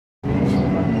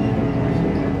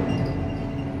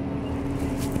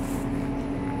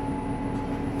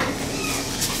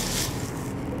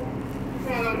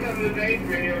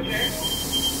Radio check.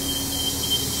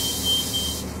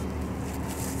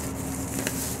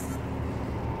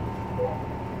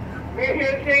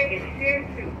 Radio check is here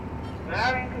too.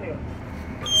 Loud and clear.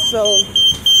 So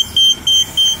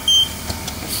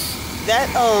that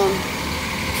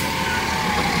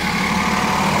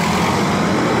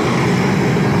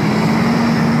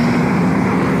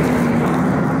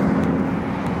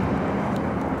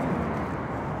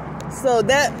so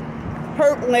that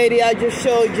perp lady I just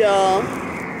showed y'all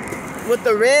with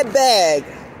the red bag,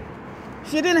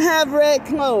 she didn't have red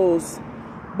clothes,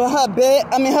 but her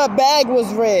bag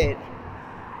was red.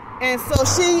 And so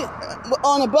she,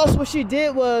 on the bus, what she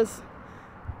did was,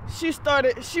 she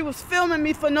was filming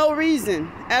me for no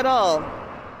reason at all.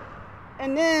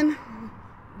 And then,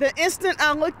 the instant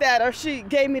I looked at her, she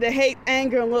gave me the hate,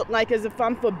 anger look, like as if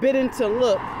I'm forbidden to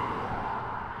look.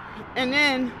 And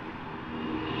then,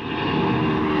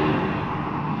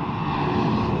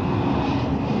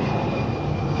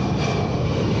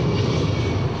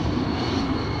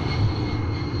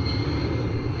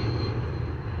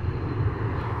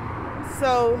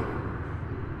 so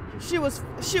she was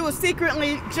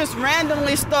secretly just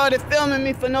randomly started filming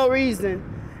me for no reason,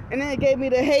 and then it gave me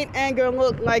the hate, anger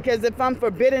look, like as if I'm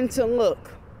forbidden to look.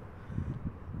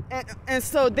 And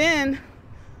so then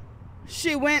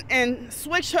she went and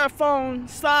switched her phone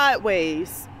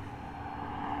sideways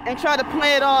and tried to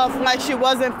play it off like she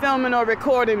wasn't filming or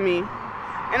recording me.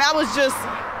 And I was just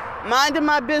minding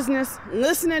my business,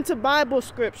 listening to Bible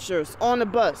scriptures on the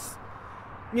bus.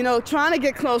 You know, trying to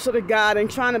get closer to God and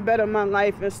trying to better my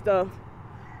life and stuff.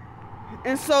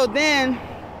 And so then,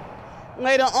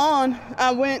 later on,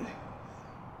 I went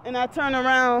and I turned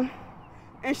around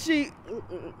and she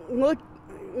looked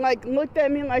at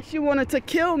me like she wanted to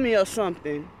kill me or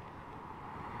something.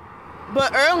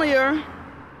 But earlier,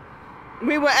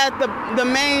 we were at the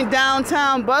main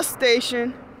downtown bus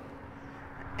station,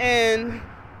 and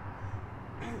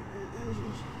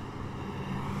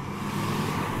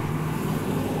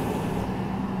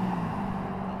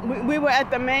we were at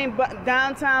the main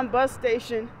downtown bus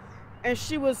station, and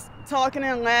she was talking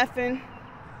and laughing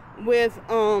with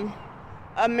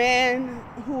a man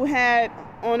who had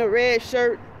on a red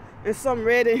shirt and some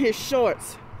red in his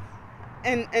shorts.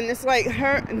 And it's like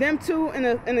them two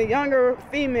and a younger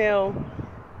female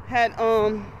had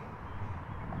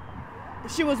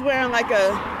she was wearing like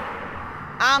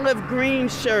a olive green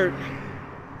shirt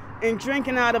and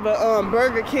drinking out of a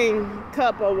Burger King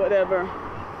cup or whatever.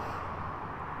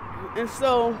 And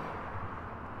so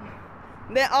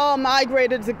they all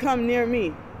migrated to come near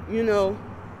me, you know.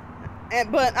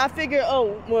 But I figured,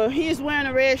 oh, well, he's wearing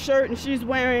a red shirt and she's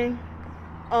wearing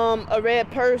a red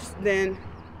purse, then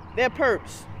they're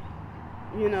perps,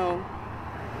 you know.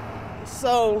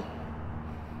 So,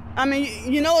 I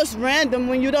mean, you know, it's random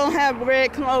when you don't have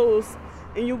red clothes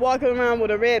and you walking around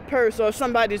with a red purse, or if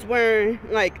somebody's wearing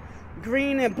like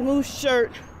green and blue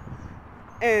shirt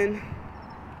and,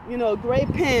 you know, gray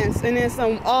pants and then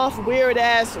some off weird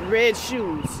ass red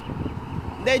shoes.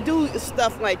 They do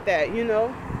stuff like that, you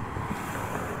know.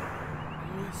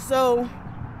 So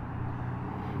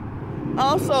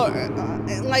also,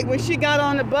 like when she got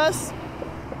on the bus,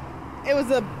 it was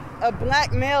a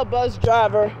black male bus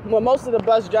driver. Well, most of the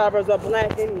bus drivers are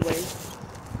black anyway.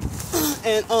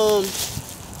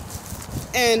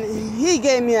 And he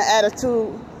gave me an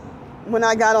attitude when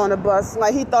I got on the bus,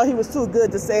 like he thought he was too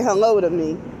good to say hello to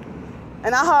me.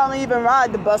 And I hardly even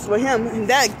ride the bus with him. And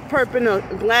that perp in a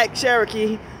black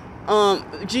Cherokee,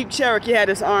 Jeep Cherokee, had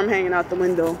his arm hanging out the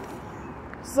window.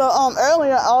 So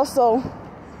earlier also,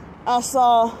 I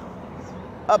saw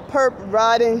a perp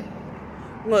riding.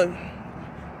 Look,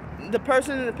 the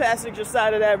person in the passenger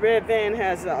side of that red van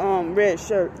has a red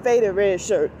shirt, faded red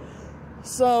shirt.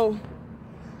 So,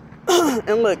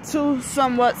 and look, two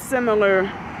somewhat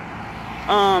similar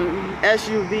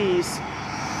SUVs.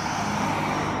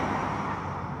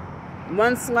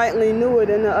 One slightly newer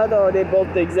than the other, or they're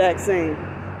both the exact same?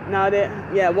 Now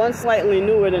yeah, one slightly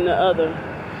newer than the other.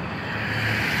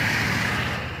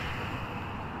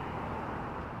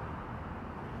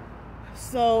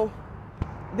 So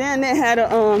then they had a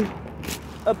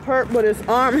perp with his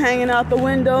arm hanging out the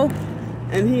window,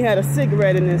 and he had a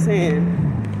cigarette in his hand.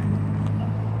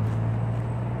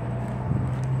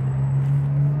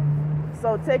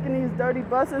 So taking these dirty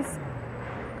buses,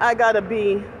 I gotta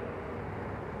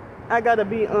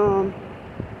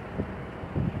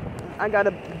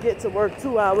get to work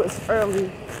 2 hours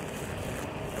early.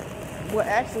 Well,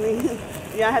 actually,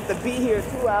 yeah, I have to be here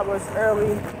 2 hours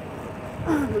early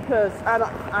because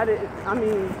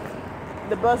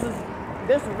the buses,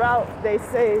 this route, they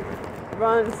say,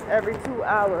 runs every 2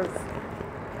 hours.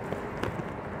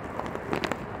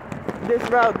 this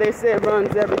route, they said,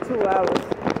 runs every 2 hours.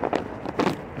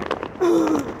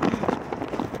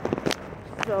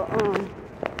 So,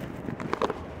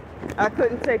 I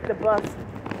couldn't take the bus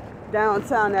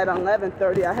downtown at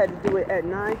 11:30. I had to do it at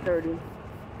 9:30.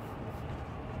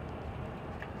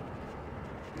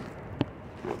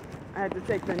 I had to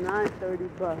take the 9:30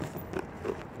 bus,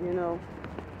 you know.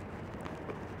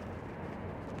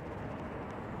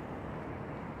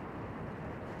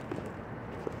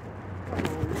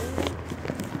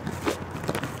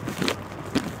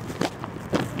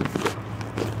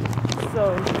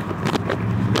 So,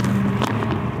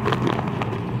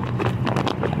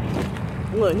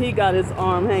 look, he got his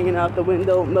arm hanging out the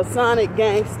window. Masonic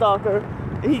gang stalker.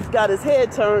 And he's got his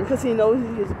head turned because he knows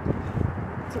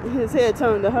his head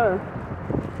turned to her.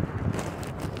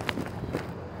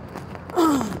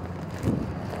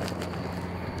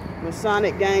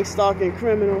 Masonic gang stalking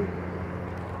criminal.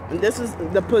 And this is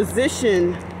the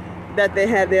position that they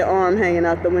had their arm hanging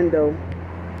out the window.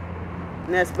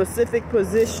 In that specific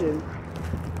position.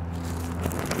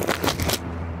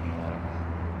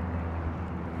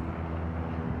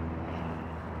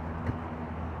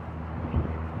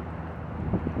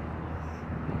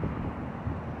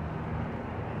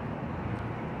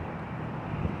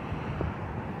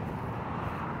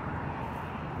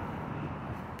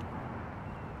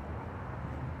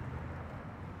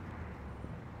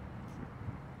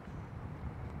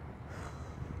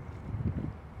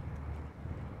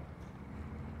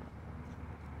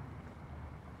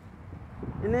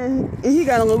 And then he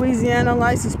got a Louisiana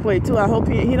license plate too. I hope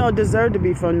he don't deserve to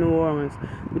be from New Orleans.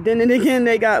 But then again,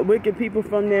 they got wicked people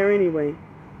from there anyway.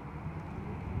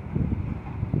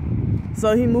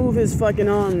 So he moved his fucking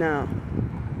arm now.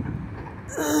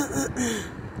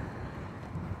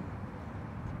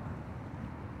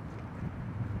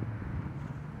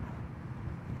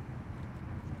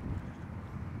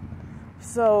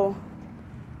 So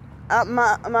I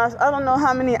don't know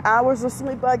how many hours of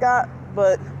sleep I got,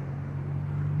 but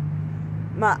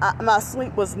my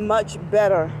sleep was much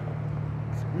better.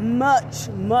 Much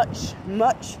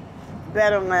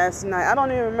better last night. I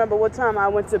don't even remember what time I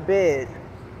went to bed.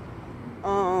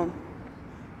 And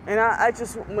I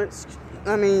just went,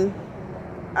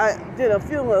 I did a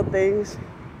few little things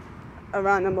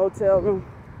around the motel room.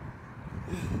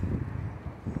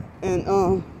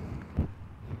 And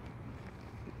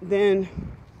then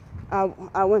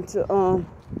I went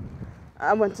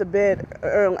to bed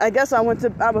early. I guess I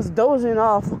was dozing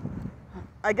off.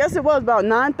 I guess it was about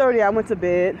 9:30 I went to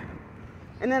bed.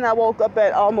 And then I woke up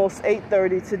at almost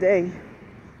 8:30 today.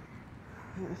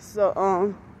 So,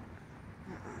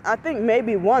 I think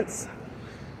maybe once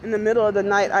in the middle of the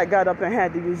night I got up and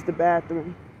had to use the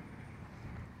bathroom.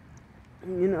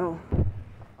 You know.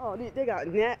 Oh, they got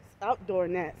gnats, outdoor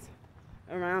gnats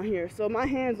around here. So my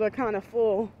hands are kind of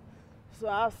full. So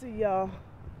I'll see y'all